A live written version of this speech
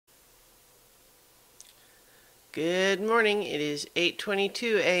Good morning. It is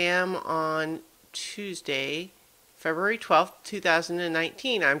 8:22 a.m. on Tuesday, February 12th,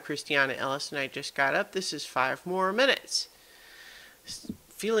 2019. I'm Christiana Ellis and I just got up. This is 5 more minutes.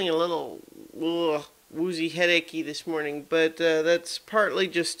 Feeling a little woozy, headachy this morning, but that's partly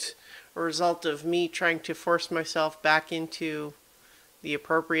just a result of me trying to force myself back into the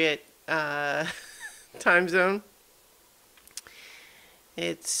appropriate time zone.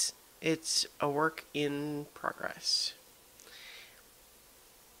 It's a work in progress.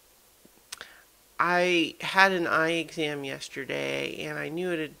 I had an eye exam yesterday and I knew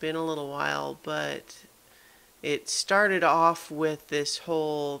it had been a little while, but it started off with this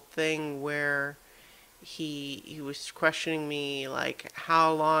whole thing where he was questioning me, like,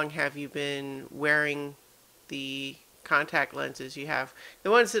 how long have you been wearing the contact lenses you have?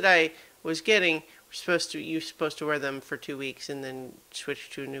 The ones that I was getting you were supposed to wear them for 2 weeks and then switch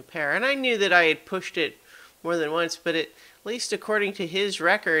to a new pair. And I knew that I had pushed it more than once, but at least according to his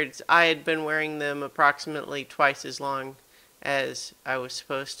records, I had been wearing them approximately twice as long as I was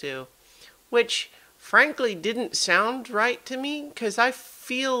supposed to, which frankly didn't sound right to me, because I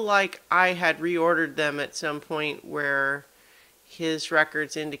feel like I had reordered them at some point where his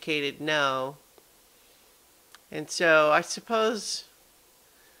records indicated no. And so I suppose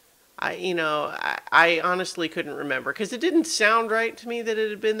I honestly couldn't remember, because it didn't sound right to me that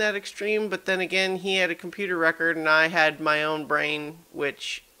it had been that extreme. But then again, he had a computer record and I had my own brain,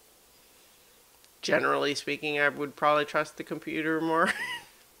 which, generally speaking, I would probably trust the computer more.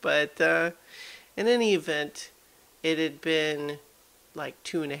 But in any event, it had been like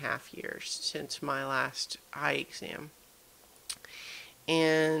 2.5 years since my last eye exam.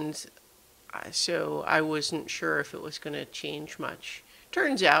 And so I wasn't sure if it was going to change much.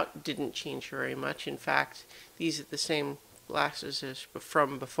 Turns out it didn't change very much. In fact, these are the same glasses as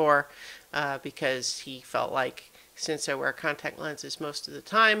from before, because he felt like, since I wear contact lenses most of the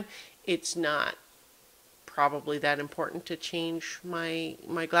time, it's not probably that important to change my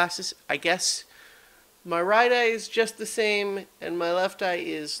glasses. I guess my right eye is just the same and my left eye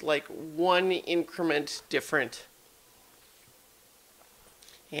is like 1 increment different.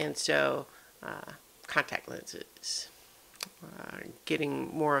 And so contact lenses.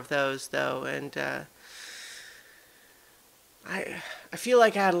 Getting more of those though, and I feel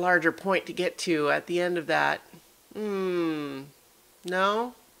like I had a larger point to get to at the end of that.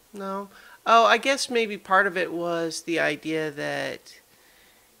 No. Oh, I guess maybe part of it was the idea that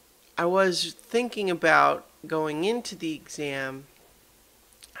I was thinking about going into the exam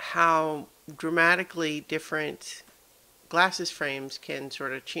how dramatically different glasses frames can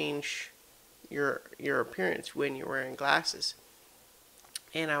sort of change your appearance when you're wearing glasses.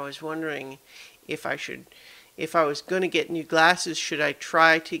 And I was wondering if I was going to get new glasses, should I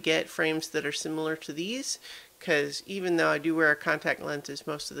try to get frames that are similar to these? Because even though I do wear contact lenses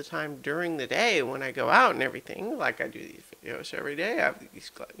most of the time during the day when I go out and everything, like I do these videos every day, I have these,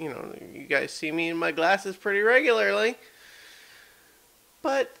 you guys see me in my glasses pretty regularly.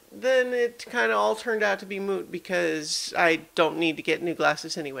 But then it kind of all turned out to be moot, because I don't need to get new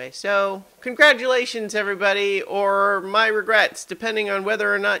glasses anyway. So congratulations, everybody, or my regrets, depending on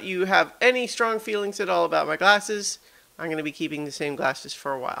whether or not you have any strong feelings at all about my glasses. I'm going to be keeping the same glasses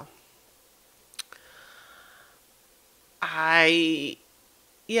for a while.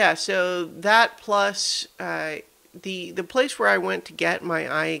 So that plus the place where I went to get my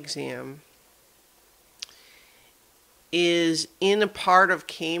eye exam is in a part of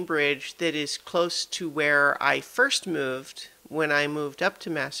Cambridge that is close to where I first moved when I moved up to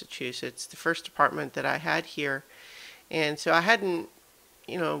Massachusetts, the first apartment that I had here. And so I hadn't,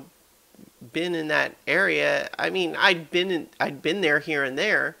 been in that area. I mean, I'd been there here and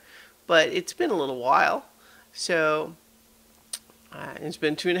there, but it's been a little while. So it's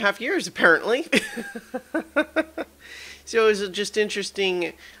been 2.5 years apparently. So it was just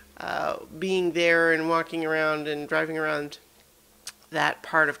interesting being there and walking around and driving around that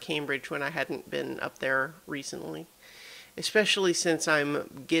part of Cambridge when I hadn't been up there recently. Especially since I'm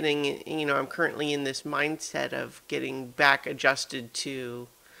I'm currently in this mindset of getting back adjusted to,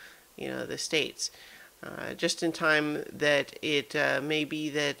 the States. Just in time that it may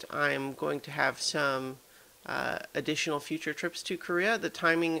be that I'm going to have some additional future trips to Korea. The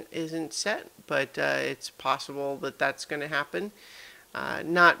timing isn't set, but it's possible that that's going to happen.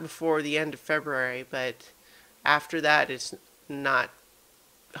 Not before the end of February, but after that it's not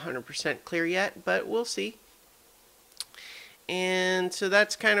 100% clear yet, but we'll see. And so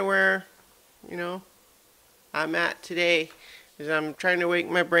that's kind of where, I'm at today, is I'm trying to wake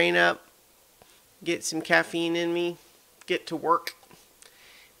my brain up, get some caffeine in me, get to work,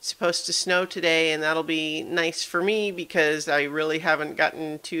 It's supposed to snow today, and that'll be nice for me because I really haven't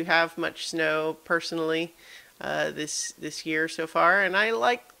gotten to have much snow personally this year so far, and I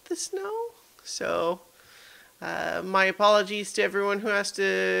like the snow. So my apologies to everyone who has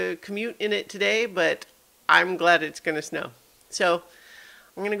to commute in it today, but I'm glad it's going to snow. So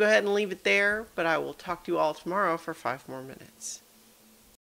I'm going to go ahead and leave it there, but I will talk to you all tomorrow for 5 more minutes.